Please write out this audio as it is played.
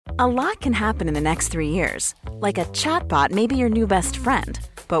A lot can happen in the next 3 years. Like a chatbot may be your new best friend.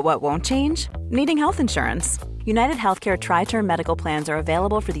 But what won't change? Needing health insurance. United Healthcare Tri-Term Medical Plans are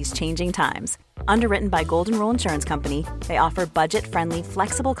available for these changing times. Underwritten by Golden Rule Insurance Company, they offer budget-friendly,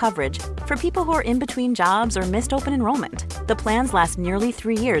 flexible coverage for people who are in between jobs or missed open enrollment. The plans last nearly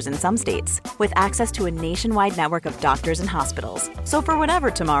 3 years in some states, with access to a nationwide network of doctors and hospitals. So for whatever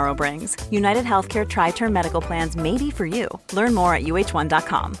tomorrow brings, United Healthcare Tri-Term Medical Plans may be for you. Learn more at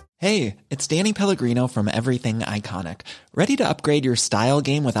uh1.com. Hey, it's Danny Pellegrino from Everything Iconic. Ready to upgrade your style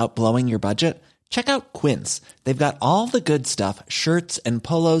game without blowing your budget? Check out Quince. They've got all the good stuff, shirts and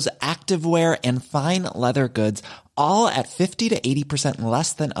polos, activewear, and fine leather goods, all at 50 to 80%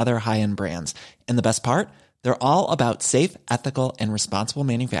 less than other high-end brands. And the best part? They're all about safe, ethical, and responsible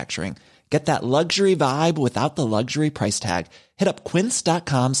manufacturing. Get that luxury vibe without the luxury price tag. Hit up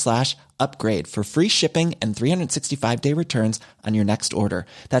quince.com/upgrade for free shipping and 365-day returns on your next order.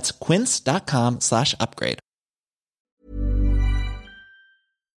 That's quince.com/upgrade.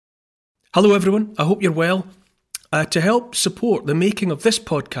 Hello everyone, I hope you're well. To help support the making of this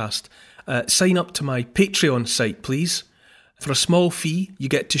podcast, sign up to my Patreon site, please. For a small fee, you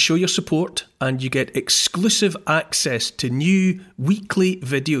get to show your support and you get exclusive access to new weekly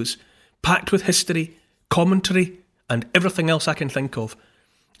videos packed with history, commentary, and everything else I can think of.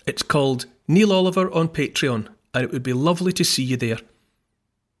 It's called Neil Oliver on Patreon, and it would be lovely to see you there.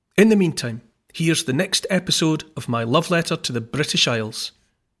 In the meantime, here's the next episode of my love letter to the British Isles.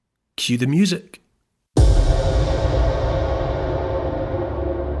 Cue the music.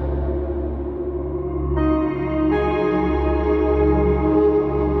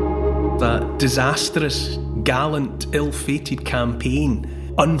 That disastrous, gallant, ill-fated campaign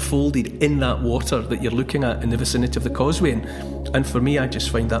unfolded in that water that you're looking at in the vicinity of the Causeway. And for me, I just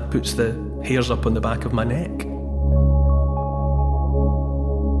find that puts the hairs up on the back of my neck.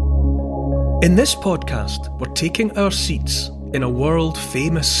 In this podcast, we're taking our seats in a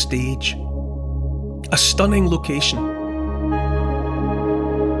world-famous stage. A stunning location,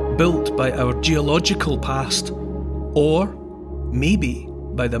 built by our geological past, or maybe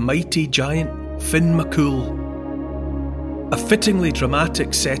by the mighty giant Finn McCool. A fittingly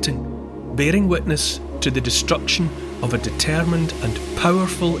dramatic setting, bearing witness to the destruction of a determined and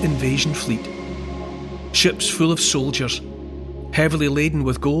powerful invasion fleet. Ships full of soldiers, heavily laden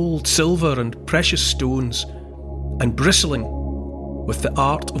with gold, silver and precious stones, and bristling with the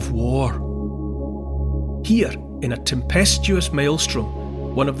art of war. Here, in a tempestuous maelstrom,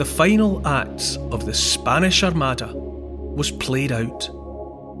 one of the final acts of the Spanish Armada was played out.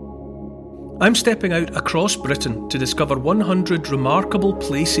 I'm stepping out across Britain to discover 100 remarkable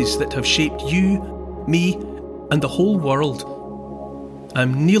places that have shaped you, me, and the whole world.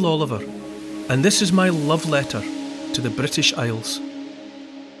 I'm Neil Oliver, and this is my love letter to the British Isles.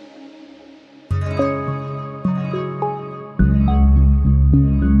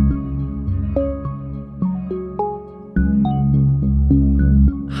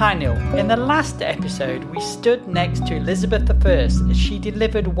 Hi Neil, in the last episode we stood next to Elizabeth I as she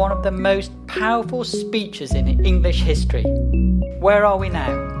delivered one of the most powerful speeches in English history. Where are we now?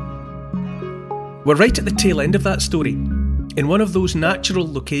 We're right at the tail end of that story, in one of those natural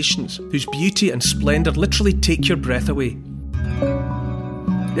locations whose beauty and splendour literally take your breath away.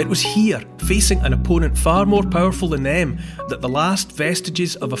 It was here, facing an opponent far more powerful than them, that the last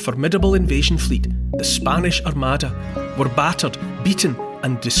vestiges of a formidable invasion fleet, the Spanish Armada, were battered, beaten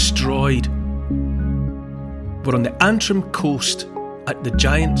and destroyed. We're on the Antrim coast at the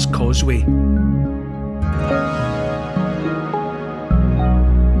Giant's Causeway.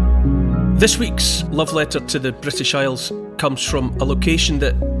 This week's love letter to the British Isles comes from a location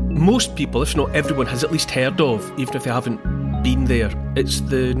that most people, if not everyone, has at least heard of, even if they haven't been there. It's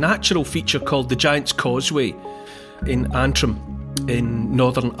the natural feature called the Giant's Causeway in Antrim in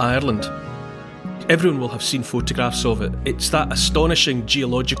Northern Ireland. Everyone will have seen photographs of it. It's that astonishing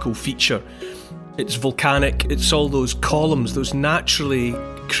geological feature. It's volcanic, it's all those columns, those naturally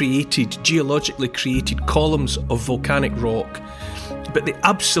created, geologically created columns of volcanic rock. But they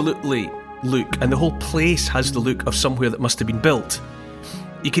absolutely look, and the whole place has the look of somewhere that must have been built.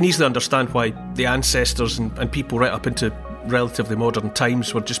 You can easily understand why the ancestors and people right up into relatively modern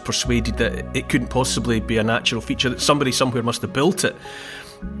times were just persuaded that it couldn't possibly be a natural feature, that somebody somewhere must have built it.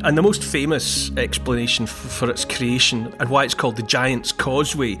 And the most famous explanation for its creation and why it's called the Giant's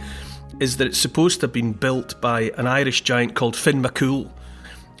Causeway is that it's supposed to have been built by an Irish giant called Finn McCool,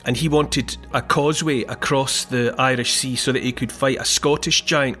 and he wanted a causeway across the Irish Sea so that he could fight a Scottish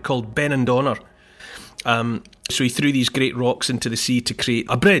giant called Benandonner. So he threw these great rocks into the sea to create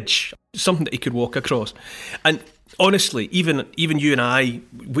a bridge, something that he could walk across. And Honestly, even you and I,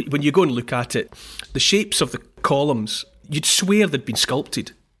 when you go and look at it, the shapes of the columns, you'd swear they'd been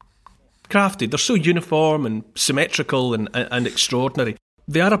sculpted, crafted. They're so uniform and symmetrical and extraordinary.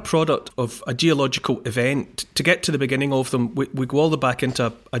 They are a product of a geological event. To get to the beginning of them, we go all the way back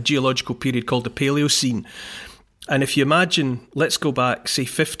into a geological period called the Paleocene. And if you imagine, let's go back, say,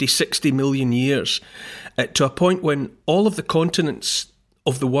 50, 60 million years, to a point when all of the continents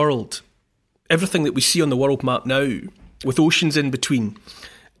of the world, everything that we see on the world map now, with oceans in between,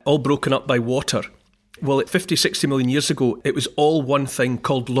 all broken up by water. Well, at 50, 60 million years ago, it was all one thing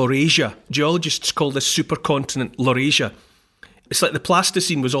called Laurasia. Geologists call this supercontinent Laurasia. It's like the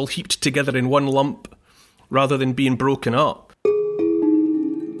Pleistocene was all heaped together in one lump rather than being broken up.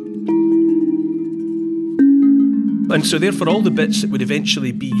 And so therefore all the bits that would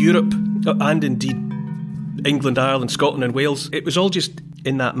eventually be Europe, and indeed England, Ireland, Scotland and Wales, it was all just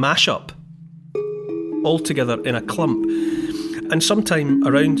in that mashup, all together in a clump. And sometime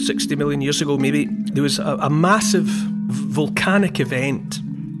around 60 million years ago, maybe, there was a massive volcanic event,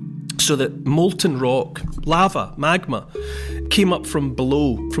 so that molten rock, lava, magma, came up from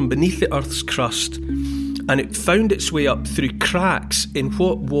below, from beneath the Earth's crust, and it found its way up through cracks in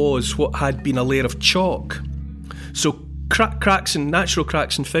what had been a layer of chalk. So cracks and natural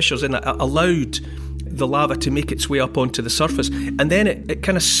cracks and fissures in it allowed the lava to make its way up onto the surface, and then it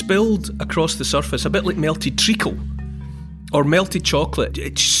kind of spilled across the surface, a bit like melted treacle or melted chocolate.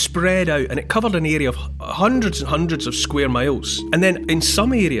 It spread out and it covered an area of hundreds and hundreds of square miles. And then in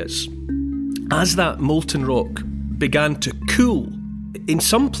some areas, as that molten rock began to cool, in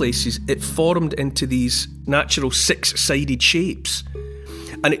some places it formed into these natural six-sided shapes.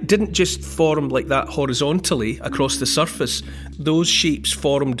 And it didn't just form like that horizontally across the surface. Those shapes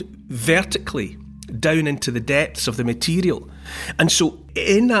formed vertically down into the depths of the material. And so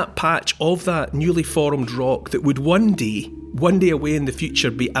in that patch of that newly formed rock that would one day away in the future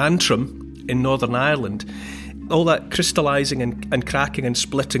be Antrim in Northern Ireland, all that crystallising and cracking and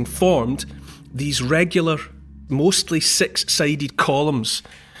splitting formed these regular, mostly six-sided columns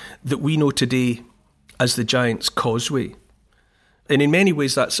that we know today as the Giant's Causeway. And in many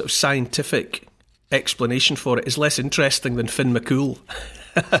ways that sort of scientific explanation for it is less interesting than Finn McCool.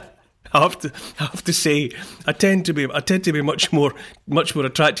 I have to say, I tend to be much more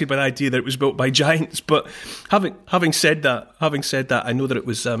attracted by the idea that it was built by giants. But having said that, I know that it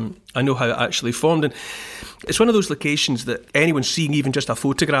was. I know how it actually formed, and it's one of those locations that anyone seeing even just a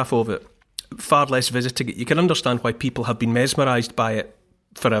photograph of it, far less visiting it, you can understand why people have been mesmerised by it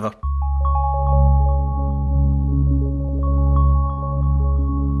forever.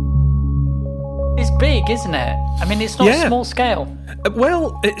 It's big, isn't it? I mean, it's not small scale.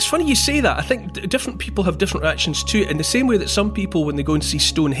 Well, it's funny you say that. I think different people have different reactions to it, in the same way that some people, when they go and see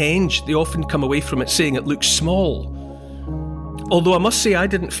Stonehenge, they often come away from it saying it looks small. Although I must say I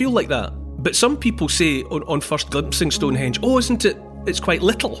didn't feel like that. But some people say on first glimpsing Stonehenge, oh, isn't it? It's quite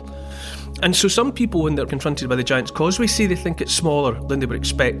little. And so some people, when they're confronted by the Giant's Causeway, say they think it's smaller than they were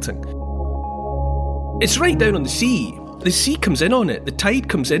expecting. It's right down on the sea. The sea comes in on it. The tide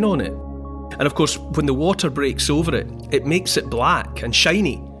comes in on it. And of course, when the water breaks over it, it makes it black and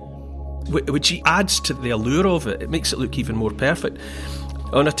shiny, which adds to the allure of it. It makes it look even more perfect.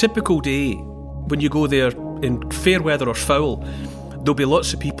 On a typical day, when you go there in fair weather or foul, there'll be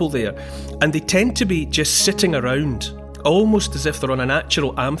lots of people there. And they tend to be just sitting around, almost as if they're on a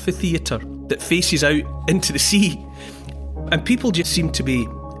natural amphitheatre that faces out into the sea. And people just seem to be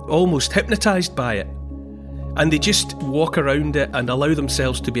almost hypnotised by it. And they just walk around it and allow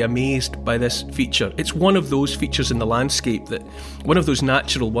themselves to be amazed by this feature. It's one of those features in the landscape, that one of those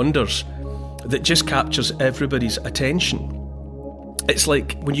natural wonders that just captures everybody's attention. It's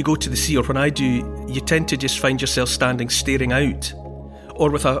like when you go to the sea, or when I do, you tend to just find yourself standing staring out. Or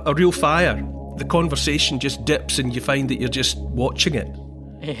with a real fire, the conversation just dips and you find that you're just watching it.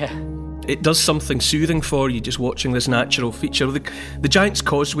 Yeah. It does something soothing for you just watching this natural feature. The Giant's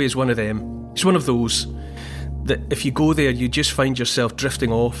Causeway is one of them. It's one of those that if you go there, you just find yourself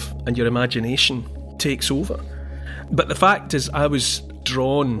drifting off and your imagination takes over. But the fact is, I was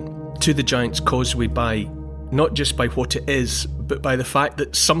drawn to the Giant's Causeway by not just by what it is, but by the fact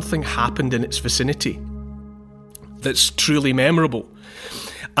that something happened in its vicinity that's truly memorable.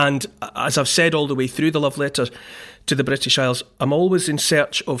 And as I've said all the way through the love letter to the British Isles, I'm always in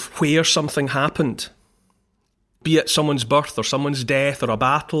search of where something happened. Be it someone's birth or someone's death or a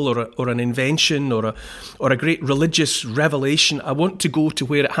battle or an invention or a great religious revelation. I want to go to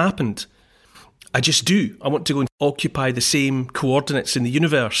where it happened. I just do. I want to go and occupy the same coordinates in the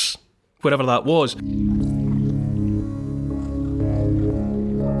universe, wherever that was.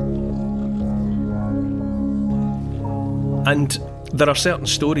 And there are certain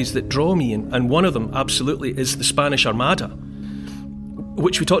stories that draw me, and one of them absolutely is the Spanish Armada,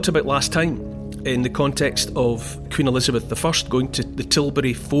 which we talked about last time in the context of Queen Elizabeth I going to the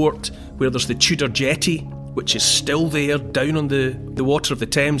Tilbury fort, where there's the Tudor jetty, which is still there down on the water of the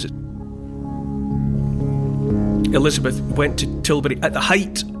Thames. Elizabeth went to Tilbury at the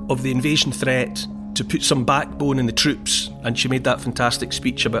height of the invasion threat to put some backbone in the troops, and she made that fantastic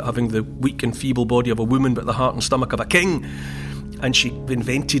speech about having the weak and feeble body of a woman but the heart and stomach of a king, and she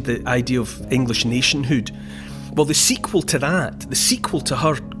invented the idea of English nationhood. Well, the sequel to that, the sequel to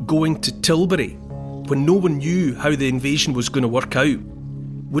her going to Tilbury when no one knew how the invasion was going to work out,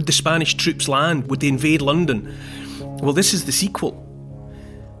 would the Spanish troops land? Would they invade London? Well, this is the sequel.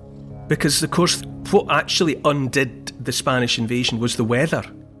 Because, of course, what actually undid the Spanish invasion was the weather.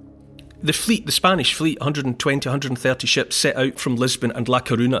 The fleet, the Spanish fleet, 120, 130 ships set out from Lisbon and La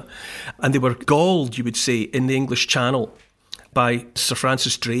Coruna, and they were galled, you would say, in the English Channel by Sir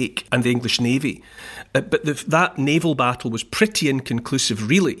Francis Drake and the English Navy. But that naval battle was pretty inconclusive,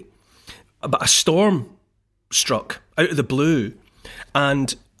 really. But a storm struck out of the blue,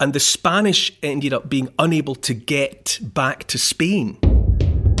 and the Spanish ended up being unable to get back to Spain.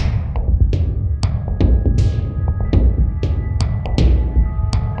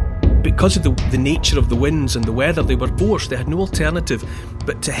 Because of the nature of the winds and the weather, they were forced, they had no alternative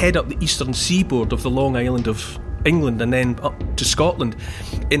but to head up the eastern seaboard of the Long Island of England and then up to Scotland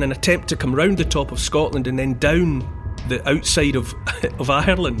in an attempt to come round the top of Scotland and then down the outside of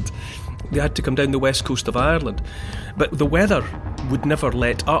Ireland. They had to come down the west coast of Ireland. But the weather would never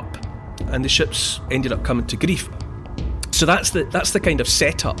let up, and the ships ended up coming to grief. So that's the kind of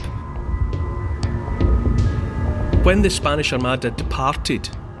setup. When the Spanish Armada departed,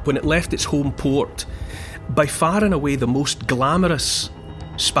 when it left its home port, by far and away the most glamorous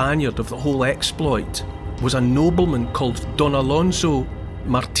Spaniard of the whole exploit was a nobleman called Don Alonso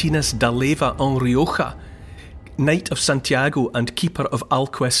Martinez de Leyva en Rioja, Knight of Santiago and Keeper of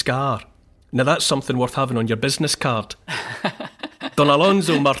Alcuescar. Now that's something worth having on your business card. Don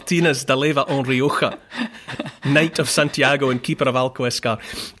Alonso Martinez de Leyva en Rioja, Knight of Santiago and Keeper of Alcuescar.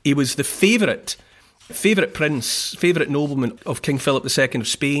 He was the favourite prince, favourite nobleman of King Philip II of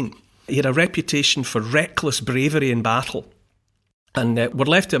Spain. He had a reputation for reckless bravery in battle. And we're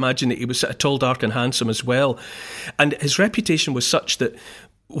left to imagine that he was sort of tall, dark and handsome as well. And his reputation was such that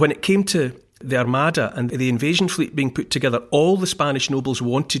when it came to the Armada and the invasion fleet being put together, all the Spanish nobles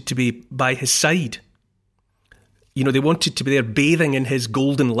wanted to be by his side. You know, they wanted to be there bathing in his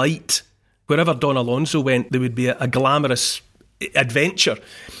golden light. Wherever Don Alonso went, there would be a glamorous adventure,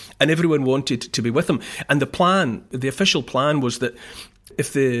 and everyone wanted to be with him. And the official plan was that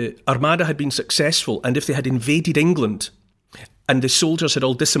if the Armada had been successful and if they had invaded England and the soldiers had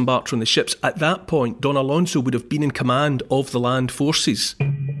all disembarked from the ships, at that point Don Alonso would have been in command of the land forces.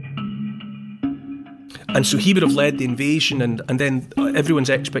 And so he would have led the invasion, and then everyone's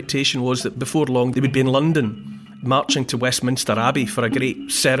expectation was that before long they would be in London, marching to Westminster Abbey for a great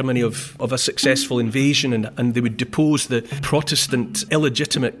ceremony of a successful invasion, and they would depose the Protestant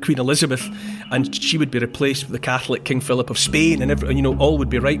illegitimate Queen Elizabeth, and she would be replaced with the Catholic King Philip of Spain, and all would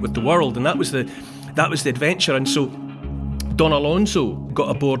be right with the world. And that was the adventure. And so Don Alonso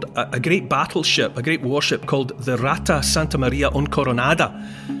got aboard a great battleship, a great warship called the Rata Santa Maria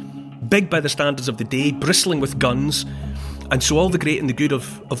Uncoronada, big by the standards of the day, bristling with guns. And so all the great and the good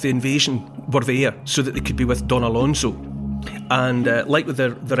of the invasion were there so that they could be with Don Alonso. And like with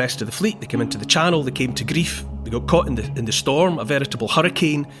the rest of the fleet, they came into the Channel, they came to grief, they got caught in the storm, a veritable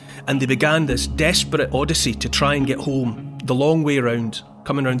hurricane, and they began this desperate odyssey to try and get home the long way round,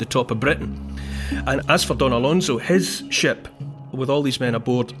 coming round the top of Britain. And as for Don Alonso, his ship, with all these men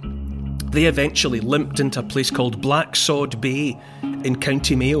aboard, they eventually limped into a place called Blacksod Bay in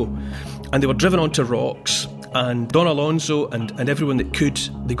County Mayo, and they were driven onto rocks. And Don Alonso and everyone that could,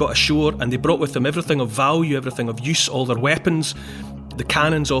 they got ashore, and they brought with them everything of value, everything of use, all their weapons, the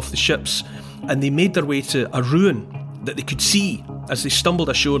cannons off the ships, and they made their way to a ruin that they could see. As they stumbled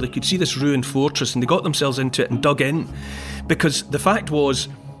ashore, they could see this ruined fortress, and they got themselves into it and dug in, because the fact was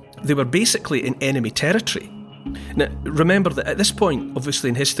they were basically in enemy territory. Now, remember that at this point, obviously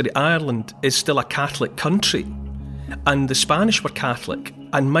in history, Ireland is still a Catholic country, and the Spanish were Catholic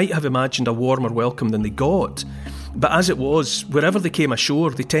and might have imagined a warmer welcome than they got. But as it was, wherever they came ashore,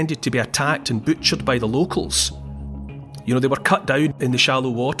 they tended to be attacked and butchered by the locals. You know, they were cut down in the shallow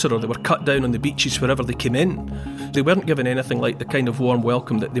water, or they were cut down on the beaches wherever they came in. They weren't given anything like the kind of warm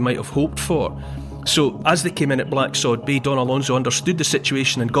welcome that they might have hoped for. So as they came in at Blacksod Bay, Don Alonso understood the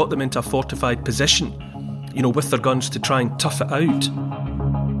situation and got them into a fortified position, you know, with their guns to try and tough it out.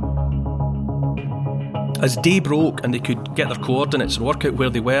 As day broke and they could get their coordinates and work out where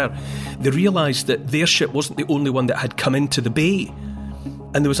they were, they realised that their ship wasn't the only one that had come into the bay.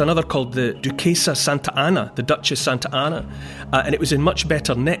 And there was another called the Duquesa Santa Ana, the Duchess Santa Ana, and it was in much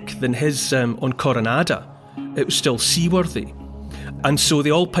better nick than his on Coronada. It was still seaworthy. And so they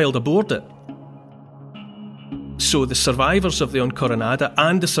all piled aboard it. So the survivors of the Coronada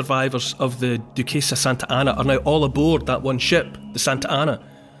and the survivors of the Duquesa Santa Ana are now all aboard that one ship, the Santa Ana,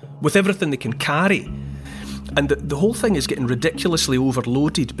 with everything they can carry. And the whole thing is getting ridiculously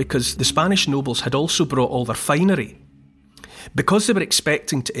overloaded because the Spanish nobles had also brought all their finery. Because they were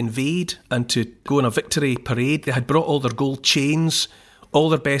expecting to invade and to go on a victory parade, they had brought all their gold chains, all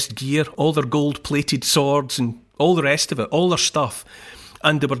their best gear, all their gold-plated swords and all the rest of it, all their stuff.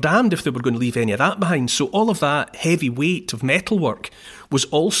 And they were damned if they were going to leave any of that behind. So all of that heavy weight of metalwork was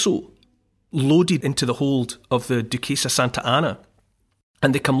also loaded into the hold of the Duquesa Santa Ana.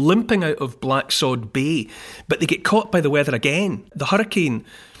 And they come limping out of Blacksod Bay, but they get caught by the weather again. The hurricane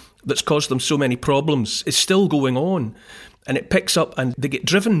that's caused them so many problems is still going on. And it picks up and they get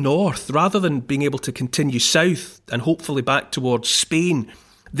driven north rather than being able to continue south and hopefully back towards Spain.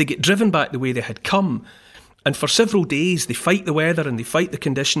 They get driven back the way they had come. And for several days they fight the weather and they fight the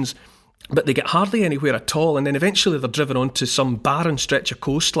conditions, but they get hardly anywhere at all. And then eventually they're driven onto some barren stretch of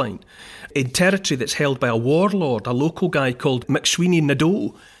coastline in territory that's held by a warlord, a local guy called McSweeney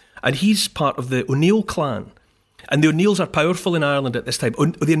Nadeau. And he's part of the O'Neill clan. And the O'Neills are powerful in Ireland at this time.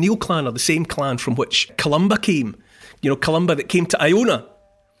 The O'Neill clan are the same clan from which Columba came. You know, Columba that came to Iona.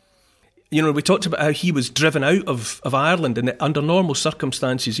 You know, we talked about how he was driven out of Ireland, and under normal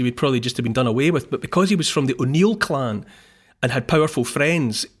circumstances he would probably just have been done away with. But because he was from the O'Neill clan and had powerful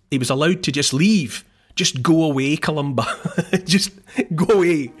friends, he was allowed to just leave. Just go away, Columba. Just go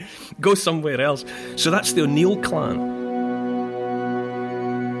away. Go somewhere else. So that's the O'Neill clan.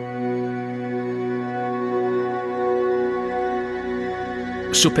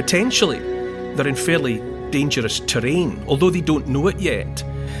 So potentially they're in fairly dangerous terrain, although they don't know it yet.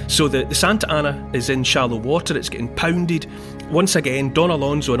 So the Santa Ana is in shallow water, it's getting pounded. Once again, Don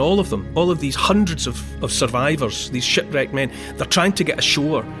Alonso and all of them, all of these hundreds of survivors, these shipwrecked men, they're trying to get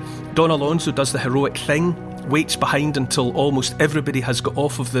ashore. Don Alonso does the heroic thing, waits behind until almost everybody has got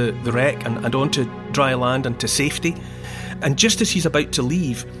off of the wreck and onto dry land and to safety. And just as he's about to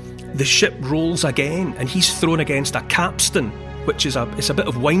leave, the ship rolls again and he's thrown against a capstan, which is it's a bit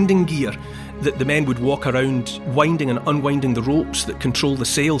of winding gear that the men would walk around winding and unwinding the ropes that control the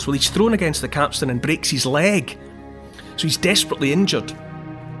sails. Well, he's thrown against the capstan and breaks his leg. So he's desperately injured.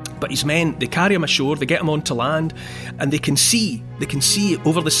 But his men, they carry him ashore, they get him onto land, and they can see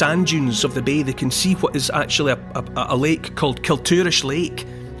over the sand dunes of the bay, they can see what is actually a lake called Kilturish Lake.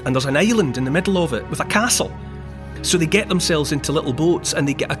 And there's an island in the middle of it with a castle. So they get themselves into little boats and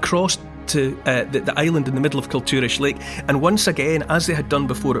they get across to the island in the middle of Kilturish Lake, and once again, as they had done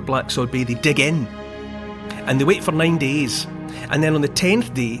before at Blacksod Bay, they dig in and they wait for 9 days, and then on the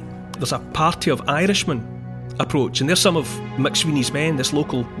 10th day there's a party of Irishmen approach, and they're some of McSweeney's men, this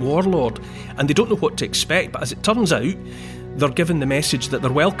local warlord, and they don't know what to expect, but as it turns out, they're given the message that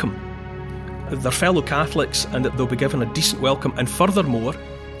they're welcome, they're fellow Catholics, and that they'll be given a decent welcome. And furthermore,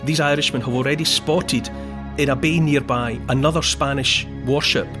 these Irishmen have already spotted in a bay nearby another Spanish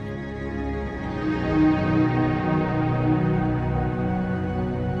warship.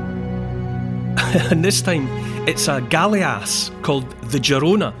 And this time it's a galleass called the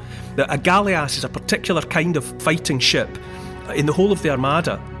Girona. A galleass is a particular kind of fighting ship. In the whole of the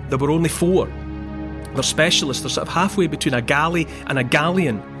Armada, there were only 4. They're specialists. They're sort of halfway between a galley and a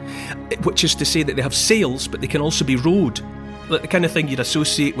galleon, which is to say that they have sails, but they can also be rowed. Like the kind of thing you'd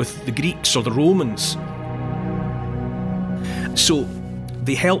associate with the Greeks or the Romans. So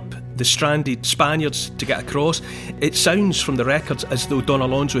they help the stranded Spaniards to get across. It sounds from the records as though Don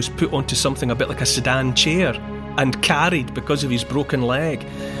Alonso is put onto something a bit like a sedan chair and carried because of his broken leg.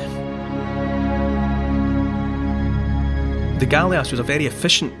 The galleass was a very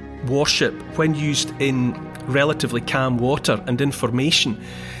efficient warship when used in relatively calm water and in formation.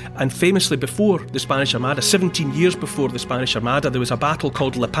 And famously before the Spanish Armada, 17 years before the Spanish Armada, there was a battle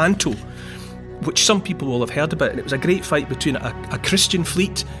called Lepanto, which some people will have heard about, and it was a great fight between a Christian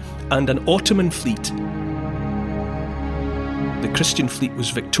fleet and an Ottoman fleet. The Christian fleet was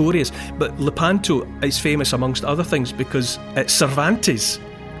victorious, but Lepanto is famous amongst other things because Cervantes,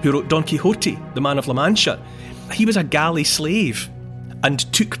 who wrote Don Quixote, the Man of La Mancha, he was a galley slave and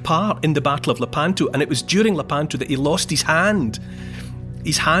took part in the Battle of Lepanto, and it was during Lepanto that he lost his hand.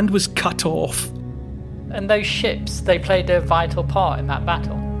 His hand was cut off. And those ships, they played a vital part in that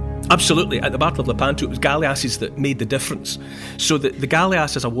battle? Absolutely. At the Battle of Lepanto, it was galleasses that made the difference. So the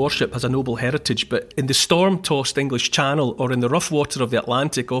galleass as a warship has a noble heritage, but in the storm-tossed English Channel or in the rough water of the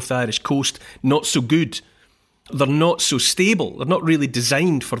Atlantic off the Irish coast, not so good. They're not so stable. They're not really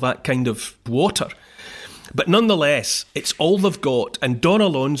designed for that kind of water. But nonetheless, it's all they've got. And Don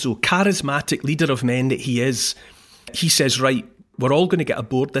Alonso, charismatic leader of men that he is, he says, right, we're all going to get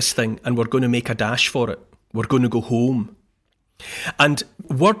aboard this thing and we're going to make a dash for it. We're going to go home. And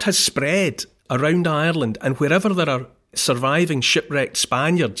word has spread around Ireland, and wherever there are surviving shipwrecked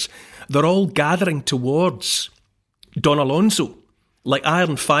Spaniards, they're all gathering towards Don Alonso, like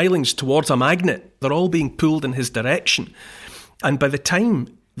iron filings towards a magnet. They're all being pulled in his direction. And by the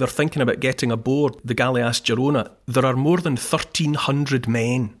time they're thinking about getting aboard the galleass Girona, there are more than 1,300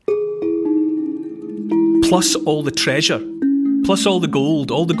 men. Plus all the treasure, plus all the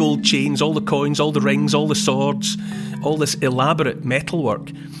gold chains, all the coins, all the rings, all the swords, all this elaborate metalwork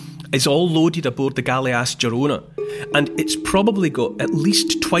is all loaded aboard the galleass Girona. And it's probably got at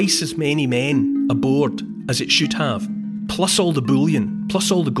least twice as many men aboard as it should have, plus all the bullion, plus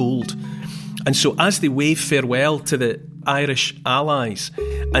all the gold. And so as they wave farewell to the Irish allies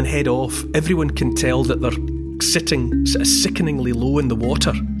and head off, everyone can tell that they're sitting sort of sickeningly low in the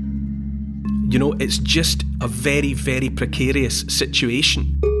water. You know, it's just a very, very precarious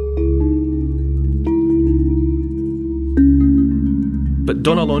situation. But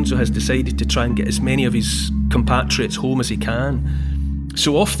Don Alonso has decided to try and get as many of his compatriots home as he can.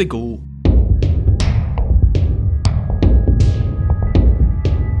 So off they go.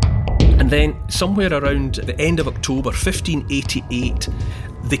 And then somewhere around the end of October 1588,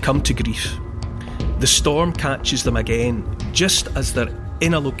 they come to grief. The storm catches them again, just as they're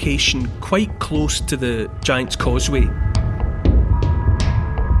in a location quite close to the Giant's Causeway.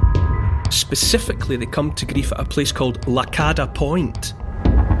 Specifically, they come to grief at a place called Lacada Point.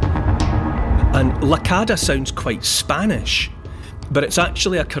 And Lacada sounds quite Spanish, but it's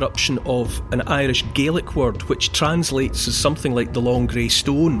actually a corruption of an Irish Gaelic word which translates as something like the long grey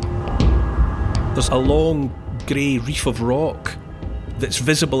stone. There's a long grey reef of rock that's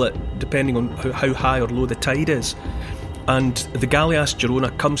visible at, depending on how high or low the tide is. And the galleass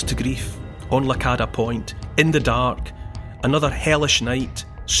Girona comes to grief on Lacada Point, in the dark, another hellish night,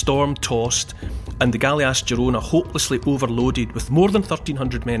 storm-tossed, and the galleass Girona, hopelessly overloaded with more than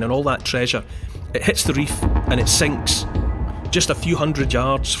 1,300 men and all that treasure, it hits the reef and it sinks just a few hundred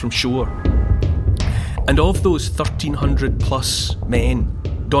yards from shore. And of those 1,300 plus men,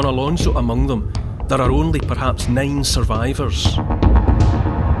 Don Alonso among them, there are only perhaps 9 survivors.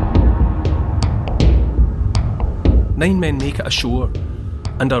 9 men make it ashore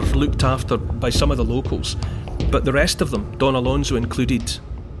and are looked after by some of the locals, but the rest of them, Don Alonso included,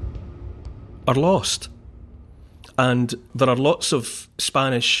 are lost. And there are lots of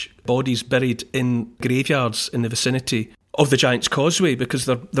Spanish bodies buried in graveyards in the vicinity of the Giant's Causeway because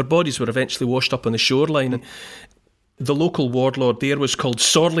their bodies were eventually washed up on the shoreline. The local warlord there was called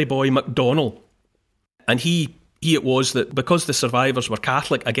Sorley Boy MacDonald, and he it was that because the survivors were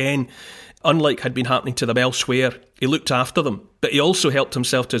Catholic, again, unlike had been happening to them elsewhere, he looked after them, but he also helped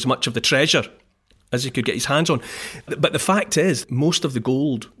himself to as much of the treasure as he could get his hands on. But the fact is, most of the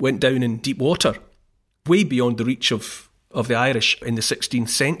gold went down in deep water, way beyond the reach of the Irish in the 16th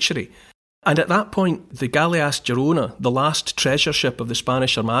century. And at that point, the galleass Girona, the last treasure ship of the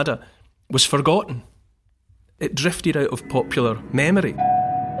Spanish Armada, was forgotten. It drifted out of popular memory.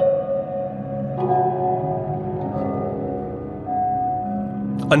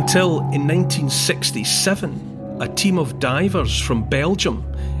 Until in 1967, a team of divers from Belgium,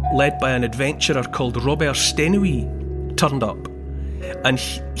 led by an adventurer called Robert Stenouille, turned up. And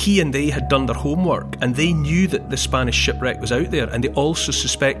he and they had done their homework, and they knew that the Spanish shipwreck was out there, and they also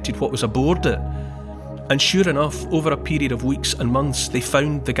suspected what was aboard it. And sure enough, over a period of weeks and months, they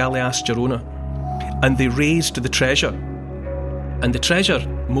found the galleass Girona, and they raised the treasure. And the treasure,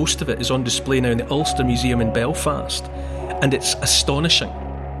 most of it, is on display now in the Ulster Museum in Belfast, and it's astonishing.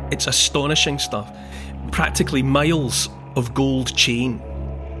 It's astonishing stuff. Practically miles of gold chain,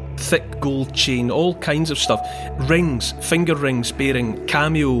 thick gold chain, all kinds of stuff. Rings, finger rings bearing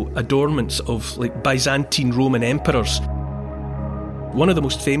cameo adornments of like Byzantine Roman emperors. One of the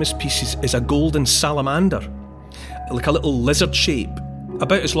most famous pieces is a golden salamander, like a little lizard shape,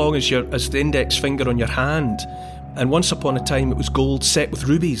 about as long as the index finger on your hand. And once upon a time it was gold set with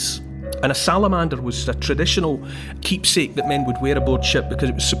rubies. And a salamander was a traditional keepsake that men would wear aboard ship because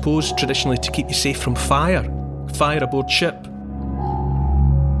it was supposed traditionally to keep you safe from fire aboard ship.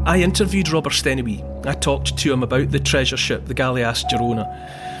 I interviewed Robert Stenouille. I talked to him about the treasure ship, the galleass Girona,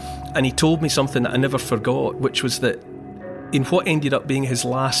 and he told me something that I never forgot, which was that in what ended up being his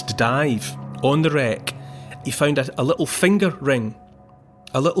last dive on the wreck, he found a little finger ring,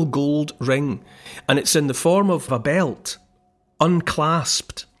 a little gold ring, and it's in the form of a belt,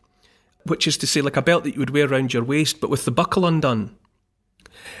 unclasped, which is to say like a belt that you would wear around your waist, but with the buckle undone.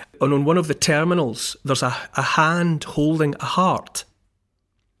 And on one of the terminals, there's a hand holding a heart.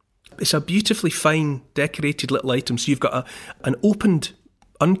 It's a beautifully fine, decorated little item. So you've got an opened,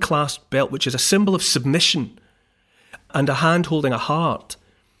 unclasped belt, which is a symbol of submission, and a hand holding a heart.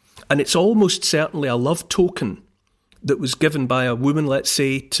 And it's almost certainly a love token that was given by a woman, let's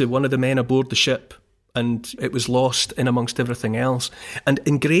say, to one of the men aboard the ship, and it was lost in amongst everything else. And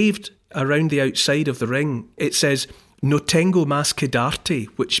engraved around the outside of the ring, it says, "No tengo más que darte,"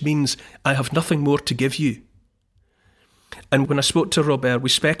 which means, "I have nothing more to give you." And when I spoke to Robert, we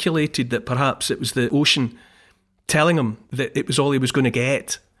speculated that perhaps it was the ocean telling him that it was all he was going to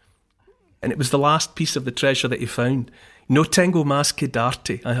get. And it was the last piece of the treasure that he found. "No tengo más que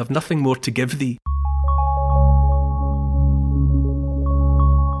darte," I have nothing more to give thee.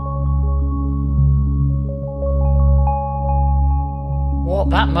 What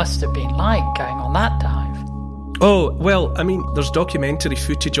that must have been like going on that dive. Oh, well, I mean, there's documentary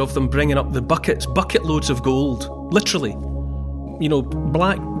footage of them bringing up the bucket loads of gold, literally. You know,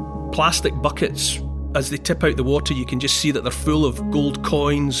 black plastic buckets. As they tip out the water, you can just see that they're full of gold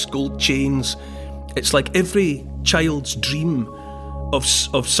coins, gold chains. It's like every child's dream of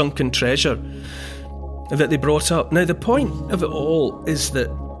sunken treasure that they brought up. Now, the point of it all is that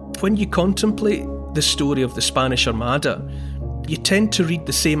when you contemplate the story of the Spanish Armada, you tend to read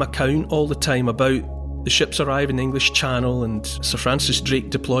the same account all the time about the ships arrive in the English Channel and Sir Francis Drake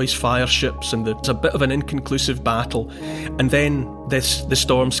deploys fire ships and there's a bit of an inconclusive battle, and then the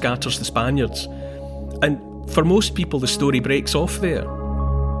storm scatters the Spaniards. And for most people the story breaks off there.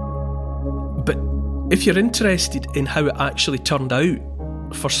 But if you're interested in how it actually turned out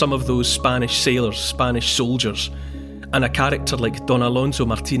for some of those Spanish sailors, Spanish soldiers, and a character like Don Alonso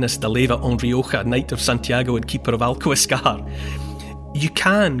Martinez de Leyva en Rioja, Knight of Santiago and Keeper of Alcoescar, you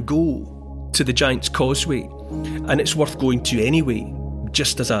can go to the Giant's Causeway, and it's worth going to anyway,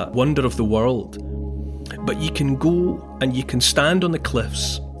 just as a wonder of the world. But you can go and you can stand on the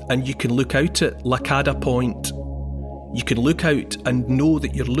cliffs and you can look out at Lacada Point. You can look out and know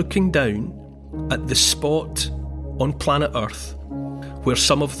that you're looking down at the spot on planet Earth where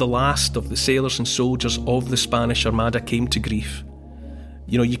some of the last of the sailors and soldiers of the Spanish Armada came to grief.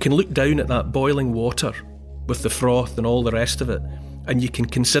 You know, you can look down at that boiling water with the froth and all the rest of it, and you can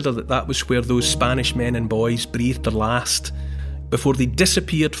consider that that was where those Spanish men and boys breathed their last before they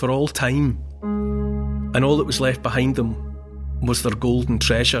disappeared for all time. And all that was left behind them was their golden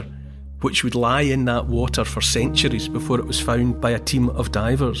treasure, which would lie in that water for centuries before it was found by a team of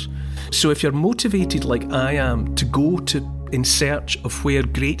divers. So if you're motivated like I am to go in search of where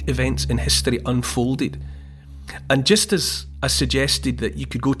great events in history unfolded, and just as I suggested that you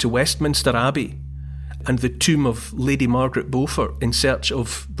could go to Westminster Abbey and the tomb of Lady Margaret Beaufort in search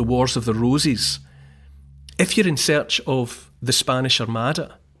of the Wars of the Roses, if you're in search of the Spanish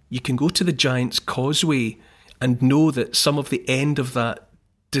Armada, you can go to the Giant's Causeway and know that some of the end of that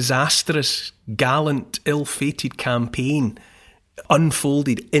disastrous, gallant, ill-fated campaign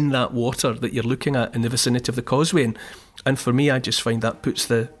unfolded in that water that you're looking at in the vicinity of the Causeway. And for me, I just find that puts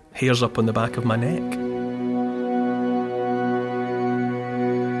the hairs up on the back of my neck.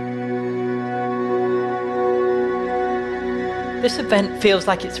 This event feels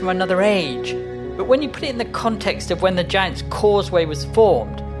like it's from another age, but when you put it in the context of when the Giant's Causeway was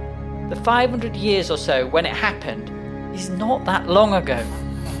formed, the 500 years or so when it happened is not that long ago.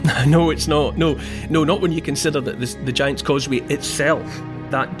 No, it's not. No, not when you consider that the Giant's Causeway itself,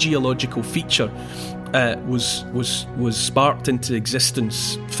 that geological feature, was sparked into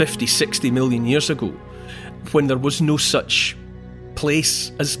existence 50, 60 million years ago, when there was no such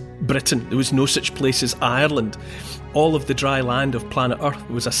place as Britain, there was no such place as Ireland. All of the dry land of planet Earth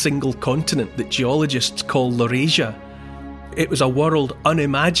was a single continent that geologists call Laurasia. It was a world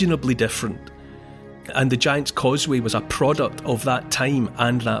unimaginably different. And the Giant's Causeway was a product of that time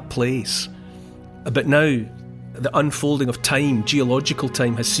and that place. But now, the unfolding of time, geological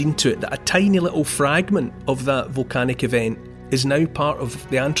time, has seen to it that a tiny little fragment of that volcanic event is now part of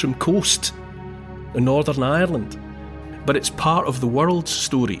the Antrim coast in Northern Ireland. But it's part of the world's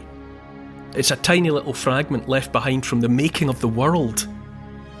story. It's a tiny little fragment left behind from the making of the world.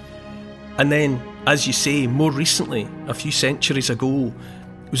 And then, as you say, more recently, a few centuries ago,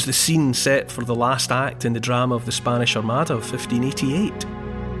 was the scene set for the last act in the drama of the Spanish Armada of 1588.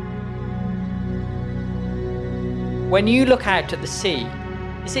 When you look out at the sea,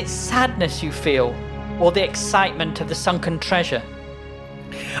 is it sadness you feel, or the excitement of the sunken treasure?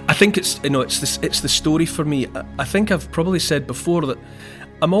 I think it's the story for me. I think I've probably said before that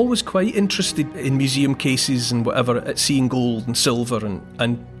I'm always quite interested in museum cases and whatever, at seeing gold and silver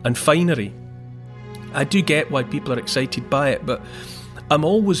and finery. I do get why people are excited by it, but I'm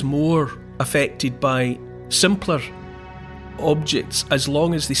always more affected by simpler objects as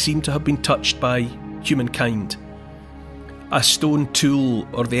long as they seem to have been touched by humankind. A stone tool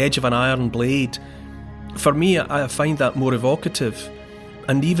or the edge of an iron blade. For me, I find that more evocative.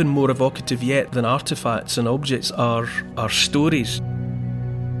 And even more evocative yet than artefacts and objects are stories.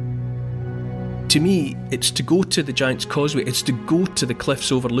 To me, it's to go to the Giant's Causeway, it's to go to the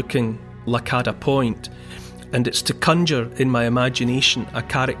cliffs overlooking Lacada Point, and it's to conjure in my imagination a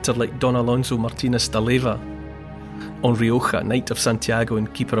character like Don Alonso Martinez de Leyva on Rioja, Knight of Santiago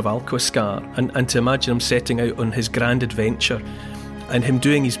and Keeper of Alquiscar, and to imagine him setting out on his grand adventure and him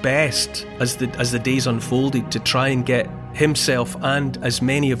doing his best as the days unfolded to try and get himself and as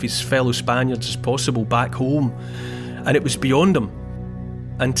many of his fellow Spaniards as possible back home. And it was beyond him.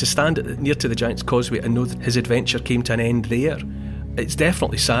 And to stand near to the Giant's Causeway and know that his adventure came to an end there, it's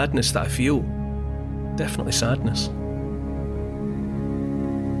definitely sadness that I feel. Definitely sadness.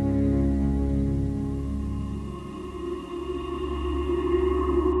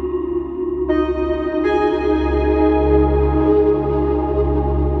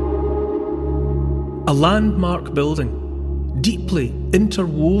 A landmark building, deeply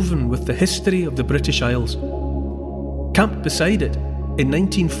interwoven with the history of the British Isles. Camped beside it in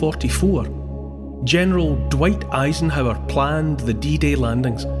 1944, General Dwight Eisenhower planned the D-Day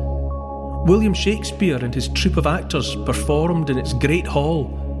landings. William Shakespeare and his troupe of actors performed in its great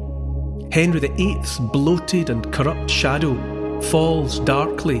hall. Henry VIII's bloated and corrupt shadow falls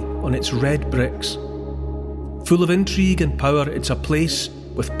darkly on its red bricks. Full of intrigue and power, it's a place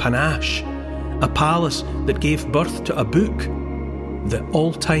with panache, a palace that gave birth to a book, the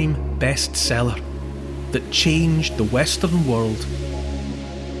all-time bestseller that changed the Western world.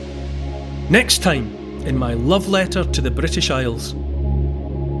 Next time, in my love letter to the British Isles.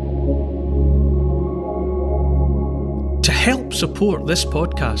 To help support this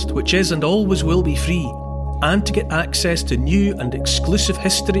podcast, which is and always will be free, and to get access to new and exclusive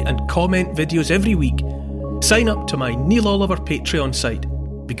history and comment videos every week, sign up to my Neil Oliver Patreon site.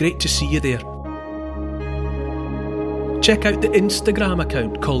 Be great to see you there. Check out the Instagram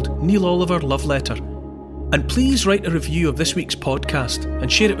account called Neil Oliver Love Letter. And please write a review of this week's podcast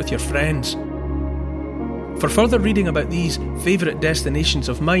and share it with your friends. For further reading about these favourite destinations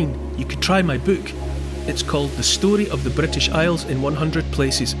of mine, you could try my book. It's called The Story of the British Isles in 100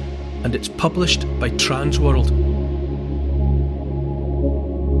 Places, and it's published by Transworld.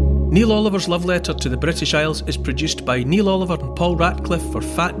 Neil Oliver's Love Letter to the British Isles is produced by Neil Oliver and Paul Ratcliffe for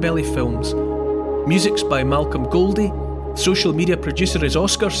Fat Belly Films. Music's by Malcolm Goldie. Social media producer is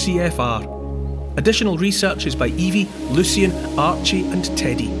Oscar CFR. Additional research is by Evie, Lucian, Archie and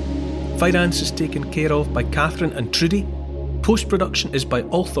Teddy. Finance is taken care of by Catherine and Trudy. Post-production is by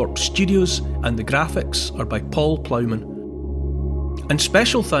Althorpe Studios and the graphics are by Paul Plowman. And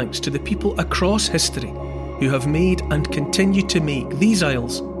special thanks to the people across history who have made and continue to make these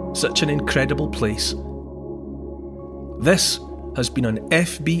isles such an incredible place. This has been an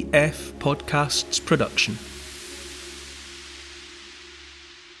FBF Podcasts production.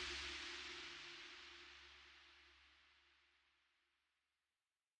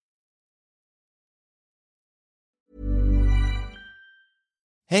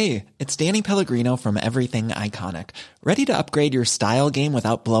 Hey, it's Danny Pellegrino from Everything Iconic. Ready to upgrade your style game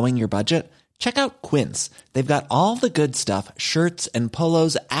without blowing your budget? Check out Quince. They've got all the good stuff, shirts and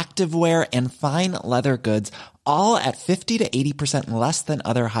polos, activewear, and fine leather goods, all at 50 to 80% less than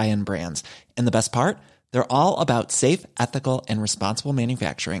other high-end brands. And the best part? They're all about safe, ethical, and responsible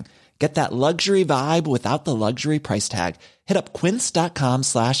manufacturing. Get that luxury vibe without the luxury price tag. Hit up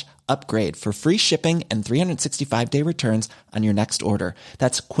quince.com/upgrade for free shipping and 365-day returns on your next order.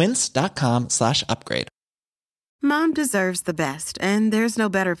 That's quince.com/upgrade. Mom deserves the best, and there's no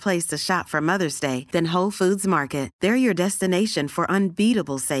better place to shop for Mother's Day than Whole Foods Market. They're your destination for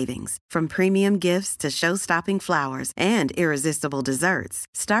unbeatable savings, from premium gifts to show-stopping flowers and irresistible desserts.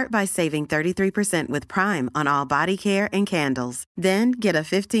 Start by saving 33% with Prime on all body care and candles. Then get a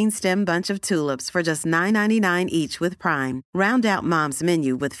 15-stem bunch of tulips for just $9.99 each with Prime. Round out Mom's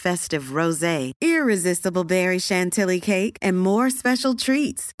menu with festive rosé, irresistible berry chantilly cake, and more special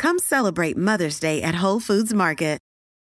treats. Come celebrate Mother's Day at Whole Foods Market.